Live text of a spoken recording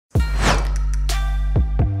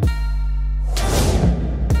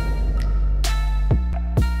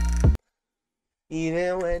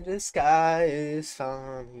Even when the sky is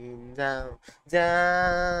falling down,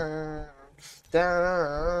 down,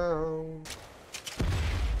 down.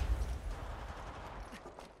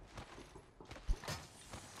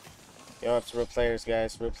 Yo, it's real players,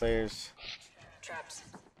 guys. Real players. Traps.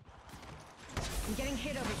 I'm getting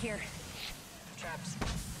hit over here. Traps.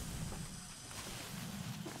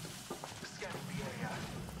 Scanning the area.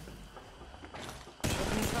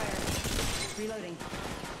 Opening fire. Reloading.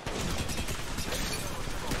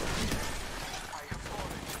 I have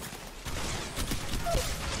fallen.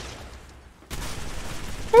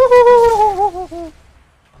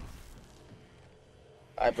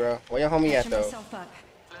 Alright, bro. Where your homie at, Catching though? myself up.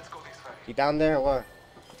 Let's go this way. He down there or what?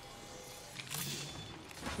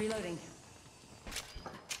 Reloading.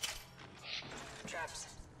 Traps.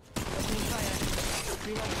 Opening fire.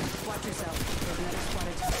 Reloading. Watch yourself. There's another squad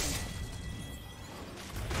attacking.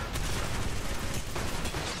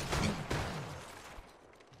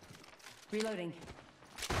 Reloading.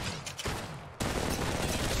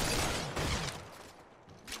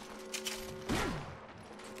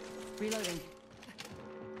 Reloading.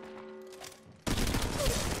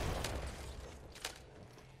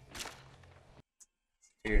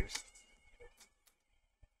 Cheers.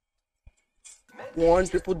 One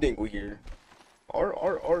triple dingle here. Or.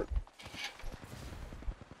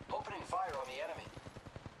 Opening fire on the enemy.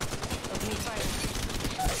 Opening fire.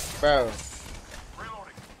 Bro.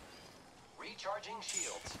 Reloading. Recharging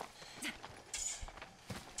shields.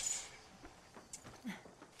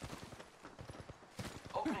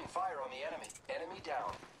 Opening fire on the enemy. Enemy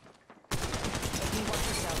down. Opening, watch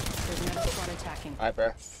yourself. There's another squad attacking. Alright,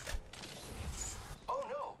 bro. Oh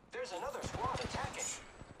no, there's another squad attacking.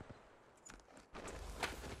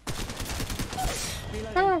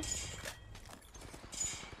 Reloading.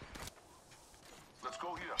 Let's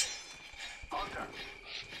go here. Contact.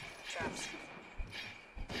 Traps.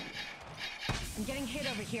 I'm getting hit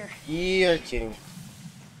over here. You're kidding.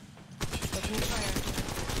 Opening fire.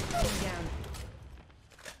 Going down.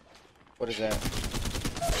 What is that?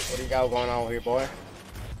 What do you got going on over here, boy?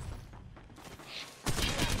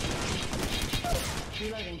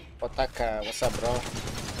 Reloading. Potaka, what's up, bro?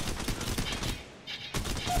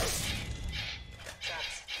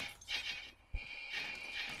 Traps.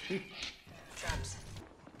 Traps.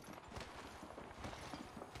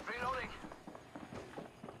 Reloading.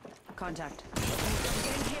 Contact. I'm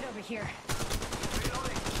getting hit over here.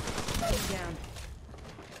 Reloading. Going down.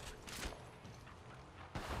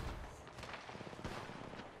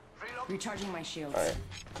 Reload. Recharging my shields. Alright.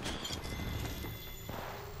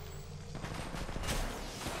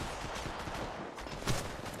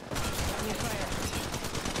 Opening fire.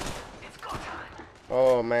 It's go time.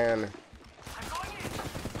 Oh, man. I'm going in.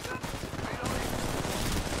 Reloading.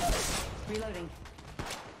 Reloading.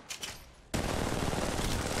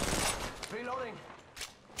 Reloading.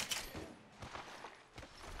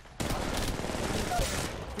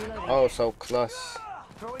 Reloading. Oh, so close.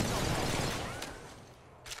 Throwing smoke.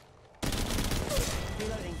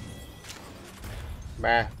 Reloading.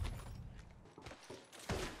 Bah.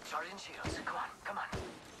 Charging shields. Come on, come on.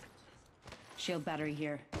 Shield battery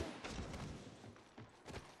here.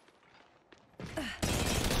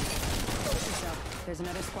 There's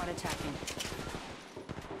another squad attacking.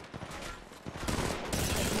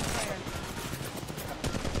 Opening fire.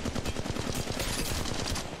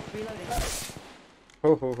 Reloading.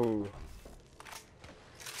 Hoo hoo hoo.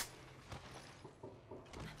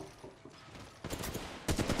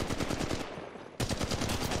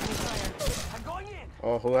 Opening fire. I'm going in.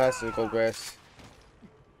 Oh, who has to go grass?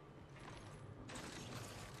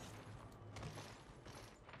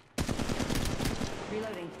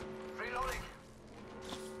 Reloading. Reloading.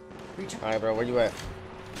 Alright, bro, where you at?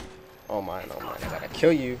 Oh, my, oh, my. I gotta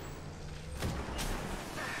kill you.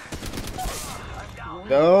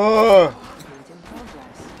 No! Build in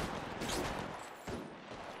progress.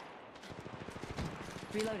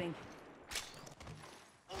 Reloading.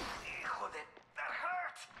 Joder, that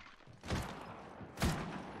hurt.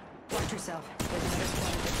 Watch yourself. There's another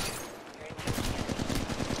squad.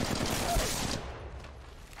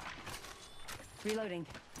 Reloading.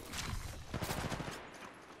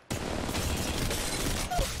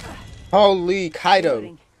 Holy Kaido!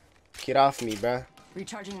 Reloading. Get off me, bro.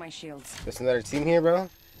 Recharging my shields. There's another team here, bro.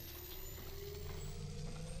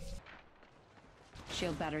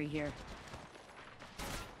 Shield battery here.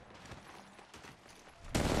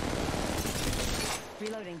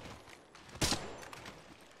 Reloading.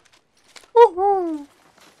 Woohoo!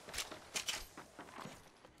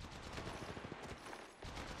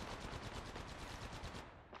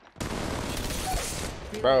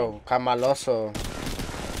 Bro, Camaloso.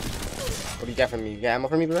 What do you got for me? You got ammo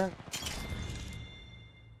for me, bro?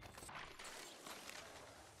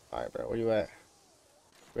 Alright, bro. Where you at?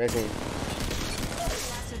 Resing.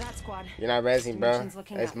 After that squad. You're not resing, bro. Dimensions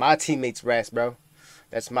looking That's up. my teammates' rest, bro.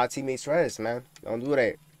 That's my teammates' rest, man. Don't do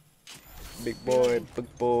that. Big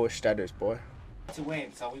boy stutters, boy. To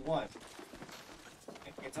win, so we won.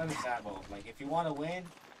 It's understandable. Like, if you want to win,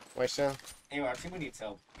 Wait, son. anyway, our team needs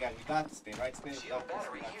help. Yeah, we got this thing, right? Spin. Shield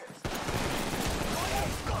battery here.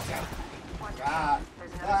 Ah,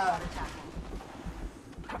 ah.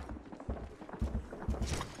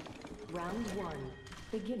 Round 1.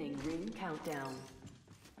 Beginning ring countdown.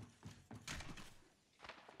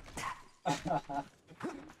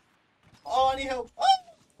 Oh, I need help. Oh!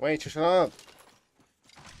 Wait, shut up.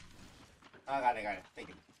 I got it. Thank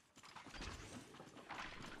you.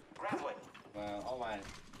 Grappling. Well, oh my.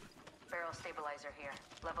 Barrel stabilizer here.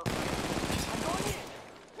 Level 3. I'm going in.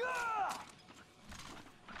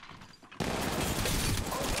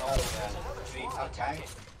 Oh, yeah. Three, okay.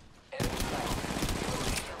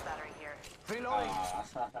 Shield battery here. Reloading.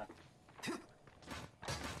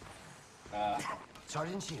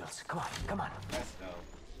 Sergeant Shields, come on. Let's go.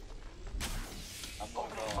 I'm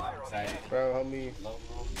gonna go. I'm excited. Bro, help me. Low.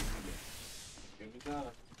 Here we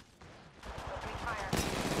go.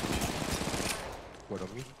 What on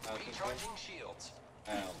me? Recharging shields.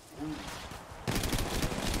 Ooh.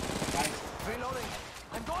 Reloading.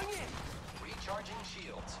 I'm going in. Recharging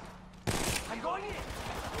shields. I'm going in.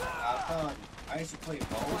 I used to play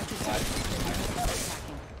both. Watch yourself.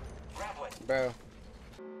 Attacking. Grappling. Bro.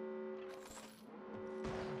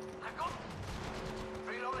 I'm going.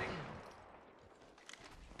 Reloading.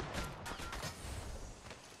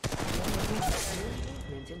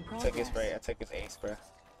 Movement in I progress. took his spray. I took his ace, bro.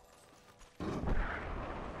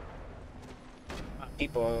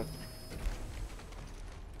 People.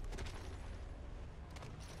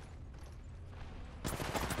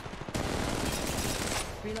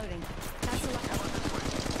 Reloading. That's a lot.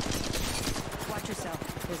 Watch yourself.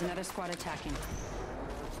 There's another squad attacking.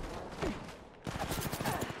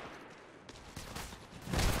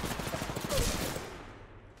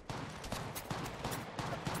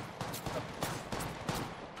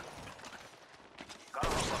 Got a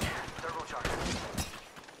rope. Turbo charger.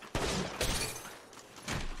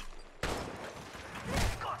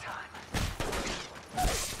 Go time.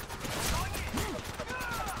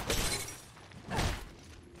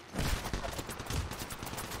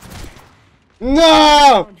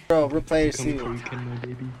 No! Bro, replay Come too. freaking my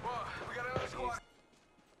baby. Whoa, we got another squad.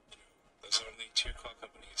 Those are only 2 car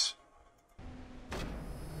companies.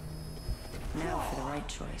 Now for the right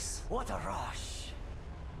choice. What a rush.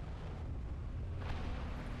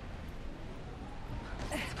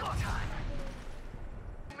 It's go time.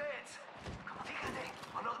 Meds. Fíjate.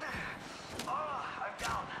 Another. Oh, I'm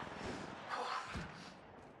down.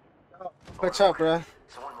 What's up, bro?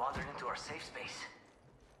 Someone wandered into our safe space.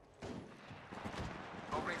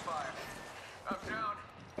 Opening fire. Up down.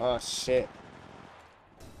 Oh, shit.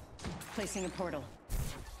 Placing a portal.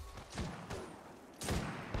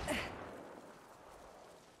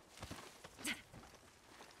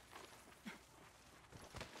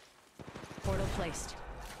 Portal placed.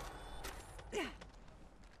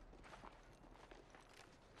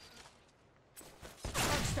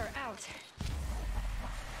 Arcstar out.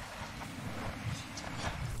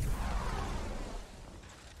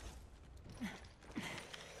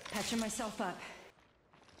 Patching myself up.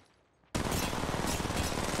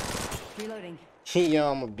 Reloading.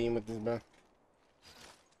 Yo, I'm gonna beam with this, bro.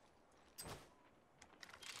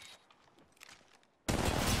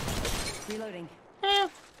 Reloading.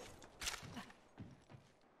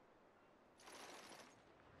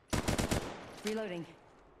 Reloading.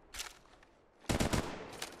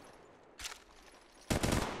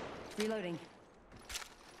 Reloading.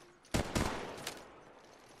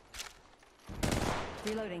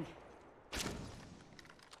 Reloading.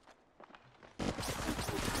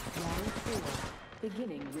 Round 4.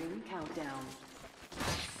 Beginning ring countdown.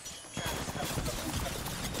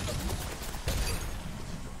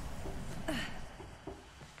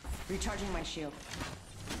 Recharging my shield.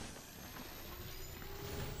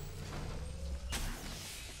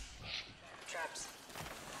 Traps.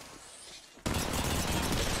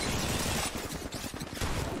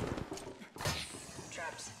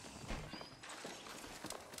 Traps.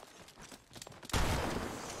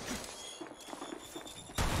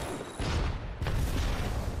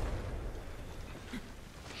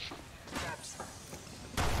 Traps.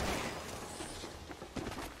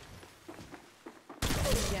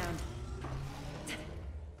 Down.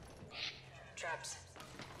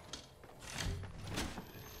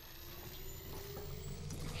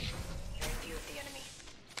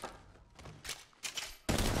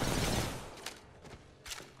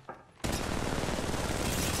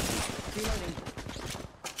 Reloading.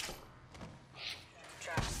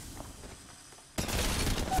 Traps.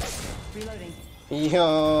 Reloading.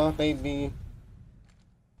 Yo, baby.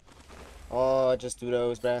 Oh, just do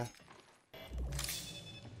those, bruh.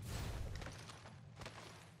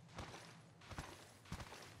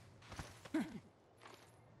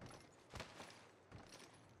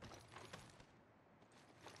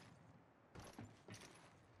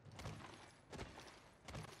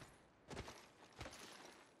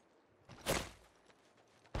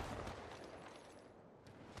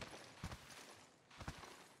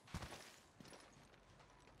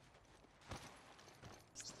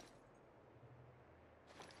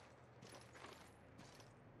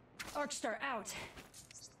 Arcstar out.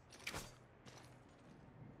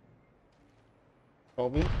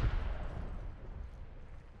 Kobe.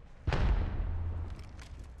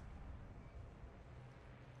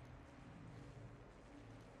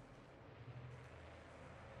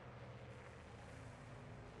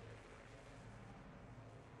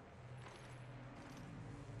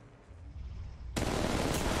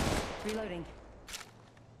 Reloading.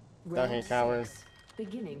 Down here, coward.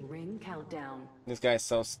 Beginning ring countdown. This guy's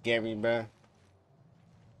so scary, bruh.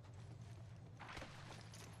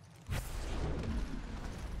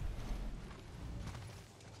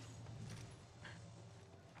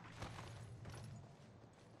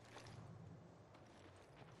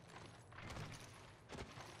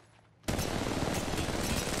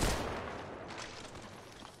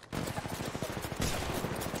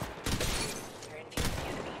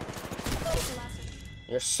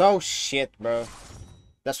 You're so shit, bro.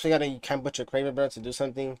 That's why you can't put your Kraber, bro, to do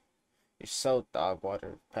something. You're so dog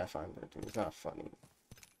water, Pathfinder, dude. It's not funny.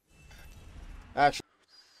 Actually,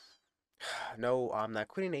 no, I'm not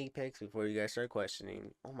quitting Apex before you guys start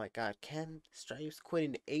questioning. Oh my god, can Stripes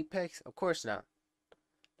quitting Apex? Of course not.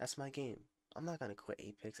 That's my game. I'm not gonna quit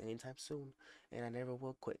Apex anytime soon, and I never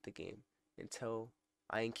will quit the game until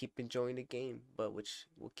I can keep enjoying the game, but which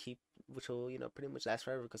will you know pretty much last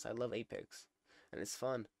forever because I love Apex and it's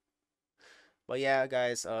fun. But yeah,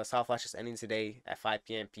 guys, Soft Launch is ending today at 5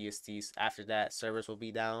 p.m. PST. After that, servers will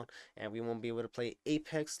be down, and we won't be able to play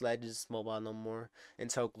Apex Legends Mobile no more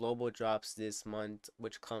until Global drops this month,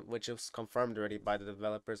 which was confirmed already by the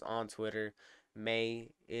developers on Twitter.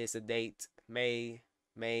 May is the date. May.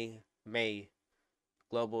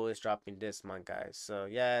 Global is dropping this month, guys. So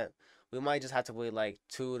yeah, we might just have to wait like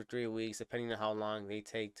 2 to 3 weeks, depending on how long they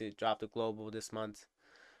take to drop the Global this month.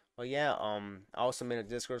 But yeah, I also made a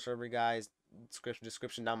Discord server, guys.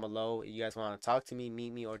 Description down below. If you guys want to talk to me,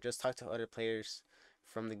 meet me, or just talk to other players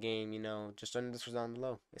from the game, you know, just join the Discord down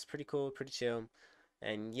below. It's pretty cool, pretty chill.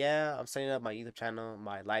 And yeah, I'm setting up my YouTube channel,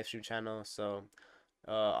 my live stream channel. So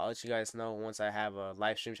I'll let you guys know once I have a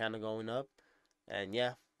live stream channel going up. And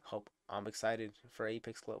yeah, I'm excited for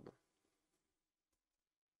Apex Global.